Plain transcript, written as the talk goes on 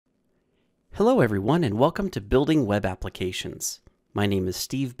Hello everyone and welcome to Building Web Applications. My name is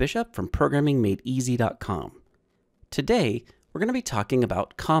Steve Bishop from ProgrammingMadeEasy.com. Today we're going to be talking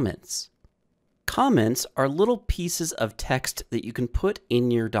about comments. Comments are little pieces of text that you can put in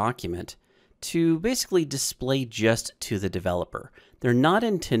your document to basically display just to the developer. They're not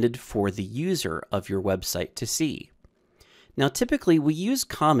intended for the user of your website to see. Now typically we use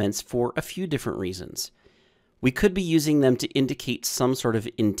comments for a few different reasons. We could be using them to indicate some sort of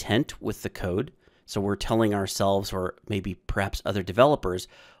intent with the code. So we're telling ourselves, or maybe perhaps other developers,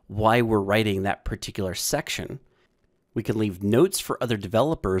 why we're writing that particular section. We can leave notes for other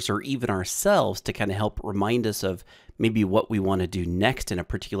developers or even ourselves to kind of help remind us of maybe what we want to do next in a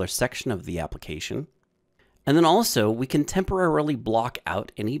particular section of the application. And then also we can temporarily block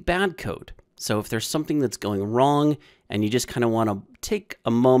out any bad code. So if there's something that's going wrong and you just kind of want to take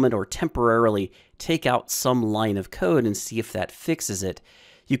a moment or temporarily take out some line of code and see if that fixes it,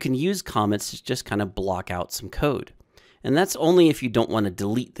 you can use comments to just kind of block out some code. And that's only if you don't want to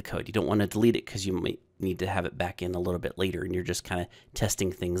delete the code. You don't want to delete it because you might need to have it back in a little bit later and you're just kind of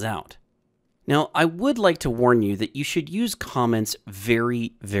testing things out. Now, I would like to warn you that you should use comments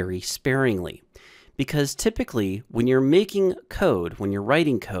very, very sparingly, because typically when you're making code, when you're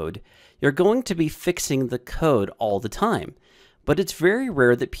writing code, you're going to be fixing the code all the time. But it's very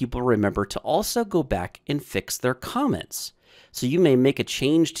rare that people remember to also go back and fix their comments. So you may make a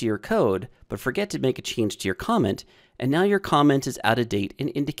change to your code, but forget to make a change to your comment, and now your comment is out of date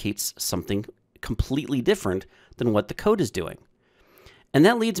and indicates something completely different than what the code is doing. And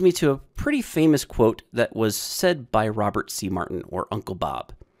that leads me to a pretty famous quote that was said by Robert C. Martin, or Uncle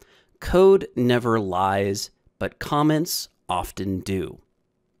Bob. "Code never lies, but comments often do."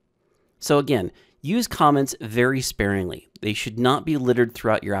 So again, use comments very sparingly. They should not be littered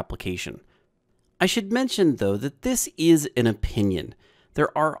throughout your application. I should mention though that this is an opinion.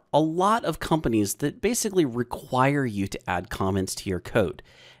 There are a lot of companies that basically require you to add comments to your code.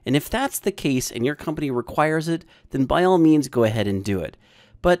 And if that's the case and your company requires it, then by all means go ahead and do it.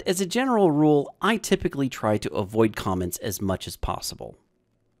 But as a general rule, I typically try to avoid comments as much as possible.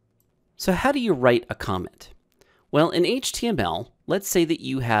 So how do you write a comment? Well, in HTML, let's say that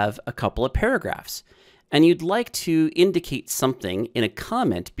you have a couple of paragraphs and you'd like to indicate something in a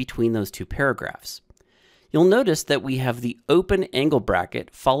comment between those two paragraphs. You'll notice that we have the open angle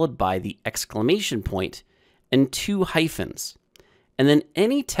bracket followed by the exclamation point and two hyphens. And then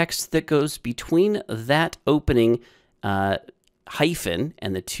any text that goes between that opening hyphen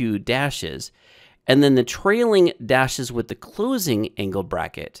and the two dashes, and then the trailing dashes with the closing angle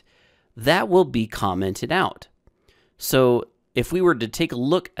bracket, that will be commented out. So if we were to take a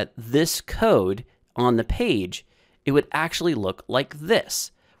look at this code on the page, it would actually look like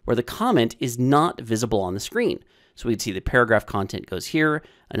this, where the comment is not visible on the screen. So we'd see the paragraph content goes here,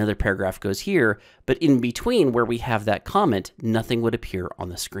 another paragraph goes here, but in between where we have that comment, nothing would appear on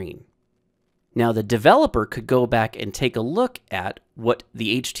the screen. Now the developer could go back and take a look at what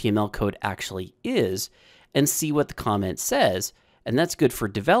the HTML code actually is and see what the comment says, and that's good for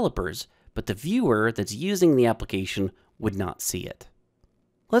developers, but the viewer that's using the application would not see it.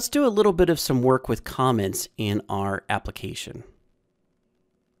 Let's do a little bit of some work with comments in our application.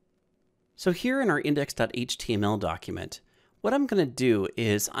 So here in our index.html document, what I'm going to do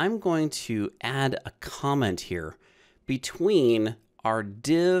is I'm going to add a comment here between our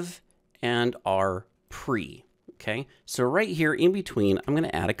div and our pre. Okay, so right here in between, I'm going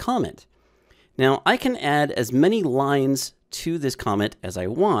to add a comment. Now I can add as many lines to this comment as I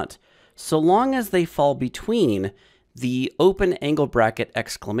want, so long as they fall between the open angle bracket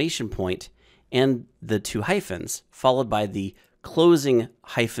exclamation point and the two hyphens, followed by the closing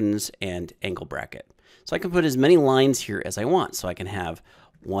hyphens and angle bracket. So I can put as many lines here as I want. So I can have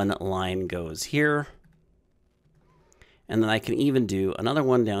one line goes here, and then I can even do another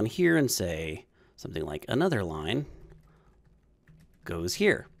one down here and say something like another line goes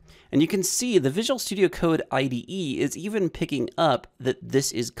here. And you can see the Visual Studio Code IDE is even picking up that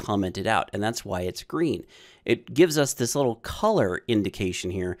this is commented out, and that's why it's green. It gives us this little color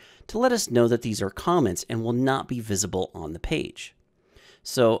indication here to let us know that these are comments and will not be visible on the page.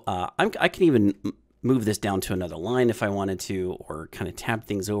 So I can even move this down to another line if I wanted to, or kind of tab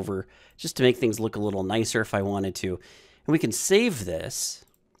things over just to make things look a little nicer if I wanted to. And we can save this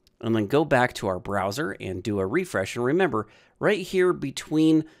and then go back to our browser and do a refresh. And remember, right here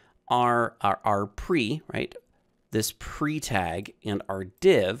between our pre, right? This pre tag and our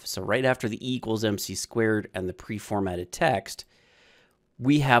div, so right after the e equals mc squared and the pre-formatted text,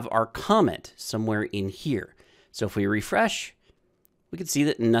 we have our comment somewhere in here. So if we refresh, we can see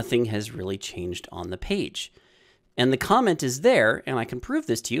that nothing has really changed on the page. And the comment is there, and I can prove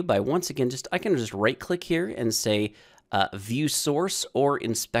this to you by once again, I can just right click here and say view source or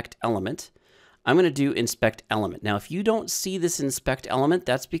inspect element. I'm going to do inspect element. Now, if you don't see this inspect element,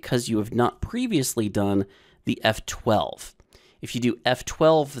 that's because you have not previously done the F12. If you do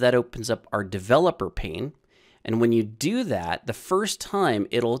F12, that opens up our developer pane. And when you do that, the first time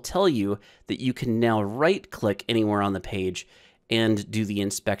it'll tell you that you can now right click anywhere on the page and do the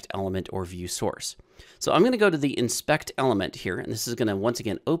inspect element or view source. So I'm going to go to the inspect element here, and this is going to once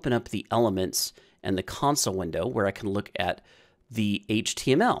again open up the elements and the console window where I can look at the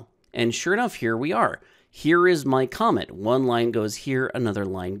HTML. And sure enough, here we are. Here is my comment. One line goes here, another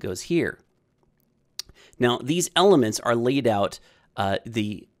line goes here. Now, these elements are laid out.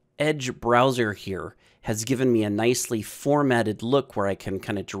 The Edge browser here has given me a nicely formatted look where I can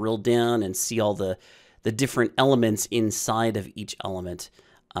kind of drill down and see all the different elements inside of each element,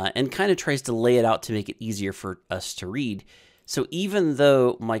 and kind of tries to lay it out to make it easier for us to read. So even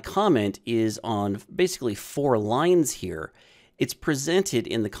though my comment is on basically 4 lines here, it's presented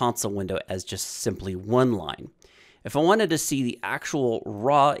in the console window as just simply 1 line. If I wanted to see the actual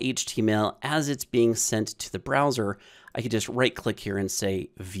raw HTML as it's being sent to the browser, I could just right click here and say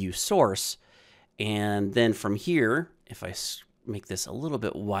view source. And then from here, if I make this a little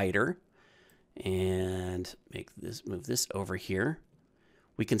bit wider and move this over here,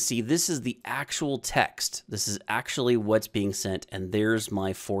 we can see this is the actual text. This is actually what's being sent, and there's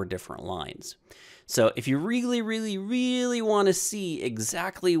my 4 different lines. So if you really, really, really want to see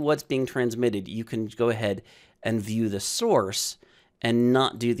exactly what's being transmitted, you can go ahead and view the source and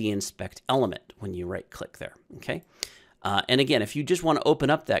not do the inspect element when you right click there, okay? And again, if you just want to open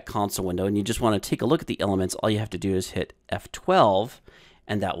up that console window and you just want to take a look at the elements, all you have to do is hit F12,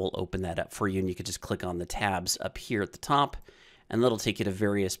 and that will open that up for you. And you can just click on the tabs up here at the top, and that'll take you to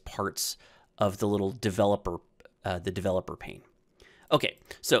various parts of the little developer pane. Okay,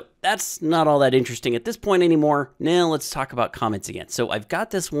 so that's not all that interesting at this point anymore. Now let's talk about comments again. So I've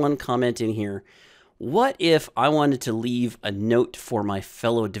got this one comment in here. What if I wanted to leave a note for my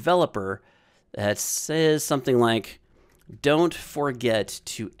fellow developer that says something like, don't forget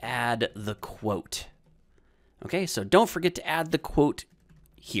to add the quote. Okay, so don't forget to add the quote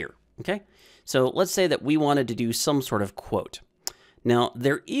here. Okay, so let's say that we wanted to do some sort of quote. Now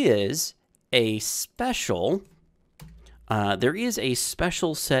there is a special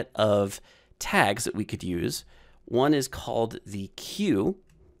set of tags that we could use. One is called the Q,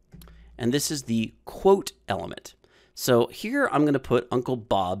 and this is the quote element. So here I'm going to put Uncle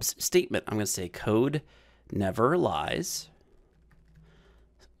Bob's statement. I'm going to say code never lies,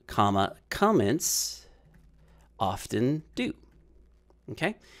 comma, comments often do.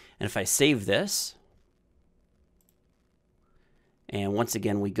 Okay, and if I save this, and once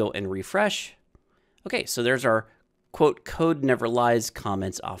again we go and refresh, okay, so there's our quote, code never lies,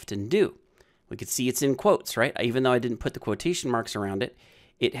 comments often do. We could see it's in quotes, right? Even though I didn't put the quotation marks around it,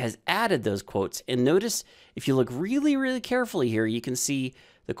 it has added those quotes. And notice, if you look really, really carefully here, you can see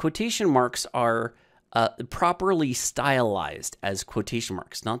the quotation marks are properly stylized as quotation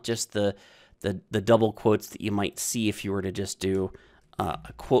marks, not just the double quotes that you might see if you were to just do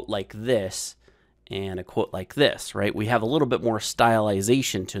a quote like this and a quote like this, right? We have a little bit more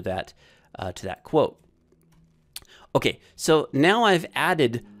stylization to that quote. Okay, so now I've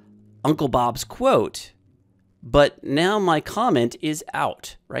added Uncle Bob's quote, but now my comment is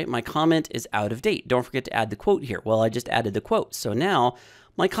out, right? My comment is out of date. Don't forget to add the quote here. Well, I just added the quote. So now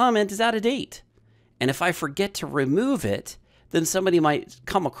my comment is out of date. And if I forget to remove it, then somebody might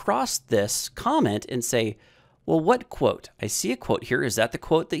come across this comment and say, well, what quote? I see a quote here. Is that the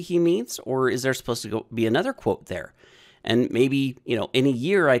quote that he means? Or is there supposed to be another quote there? And maybe, you know, in a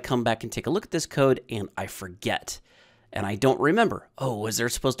year I come back and take a look at this code and I forget. And I don't remember. Oh, was there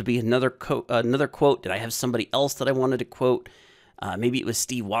supposed to be another quote? Did I have somebody else that I wanted to quote? Maybe it was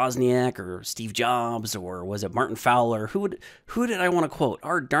Steve Wozniak or Steve Jobs, or was it Martin Fowler? Who did I want to quote?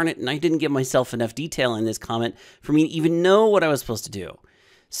 Oh, darn it, and I didn't give myself enough detail in this comment for me to even know what I was supposed to do.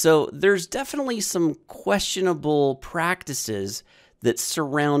 So there's definitely some questionable practices that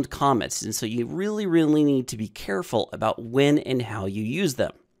surround comments, and so you really, really need to be careful about when and how you use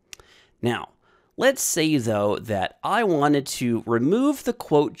them. Now, let's say, though, that I wanted to remove the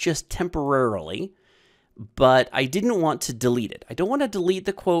quote just temporarily, but I didn't want to delete it. I don't want to delete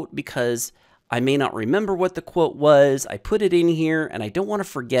the quote because I may not remember what the quote was. I put it in here, and I don't want to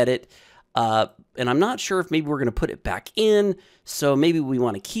forget it. And I'm not sure if maybe we're going to put it back in, so maybe we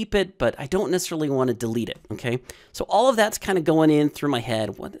want to keep it, but I don't necessarily want to delete it, okay? So all of that's kind of going in through my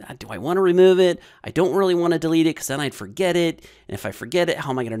head. What, do I want to remove it? I don't really want to delete it because then I'd forget it. And if I forget it,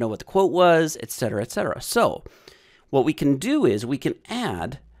 how am I going to know what the quote was, et cetera, et cetera. So what we can do is we can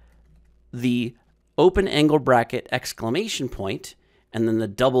add the open angle bracket exclamation point, and then the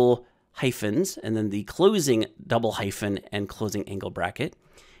double hyphens, and then the closing double hyphen and closing angle bracket.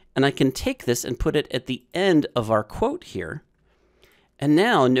 And I can take this and put it at the end of our quote here. And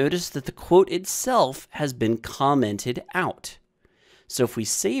now notice that the quote itself has been commented out. So if we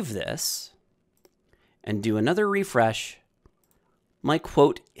save this and do another refresh, my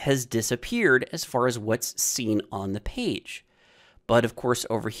quote has disappeared as far as what's seen on the page. But of course,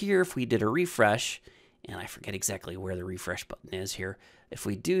 over here, if we did a refresh, and I forget exactly where the refresh button is here. If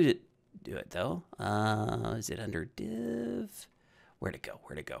we do it though, is it under div? Where'd it go?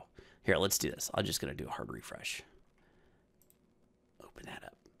 Where'd it go? Here, let's do this. I'm just going to do a hard refresh. Open that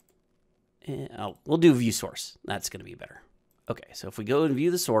up. And we'll do view source. That's going to be better. Okay, so if we go and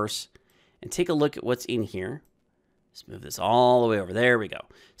view the source and take a look at what's in here, let's move this all the way over. There we go.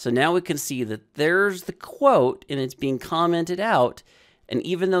 So now we can see that there's the quote and it's being commented out. And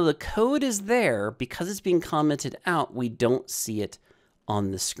even though the code is there, because it's being commented out, we don't see it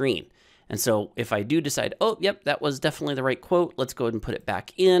on the screen. And so if I do decide, oh, yep, that was definitely the right quote, let's go ahead and put it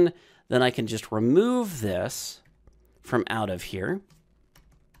back in, then I can just remove this from out of here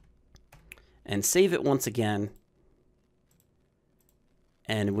and save it once again.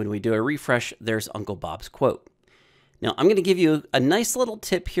 And when we do a refresh, there's Uncle Bob's quote. Now, I'm going to give you a nice little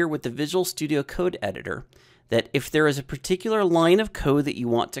tip here with the Visual Studio Code Editor, that if there is a particular line of code that you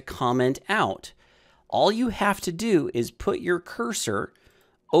want to comment out, all you have to do is put your cursor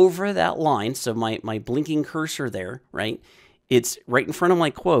over that line. So my blinking cursor there, right? It's right in front of my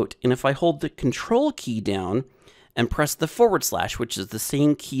quote. And if I hold the Control key down and press the /, which is the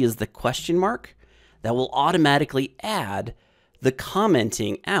same key as the question mark, that will automatically add the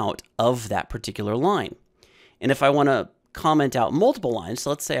commenting out of that particular line. And if I want to comment out multiple lines,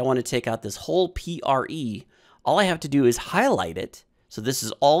 so let's say I want to take out this whole PRE, all I have to do is highlight it. So this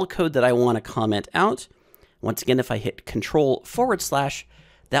is all code that I want to comment out. Once again, if I hit Control /,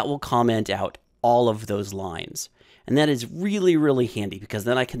 that will comment out all of those lines. And that is really, really handy because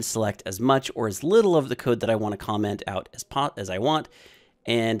then I can select as much or as little of the code that I want to comment out as I want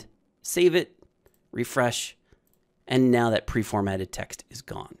and save it, refresh, and now that pre-formatted text is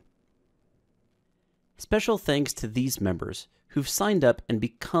gone. Special thanks to these members who've signed up and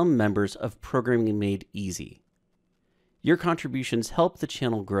become members of Programming Made Easy. Your contributions help the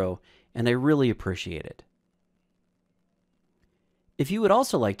channel grow, and I really appreciate it. If you would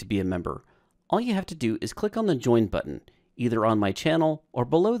also like to be a member, all you have to do is click on the Join button, either on my channel or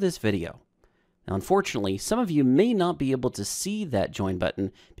below this video. Now, unfortunately, some of you may not be able to see that Join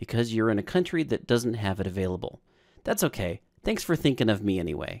button because you're in a country that doesn't have it available. That's okay. Thanks for thinking of me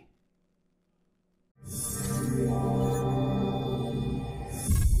anyway.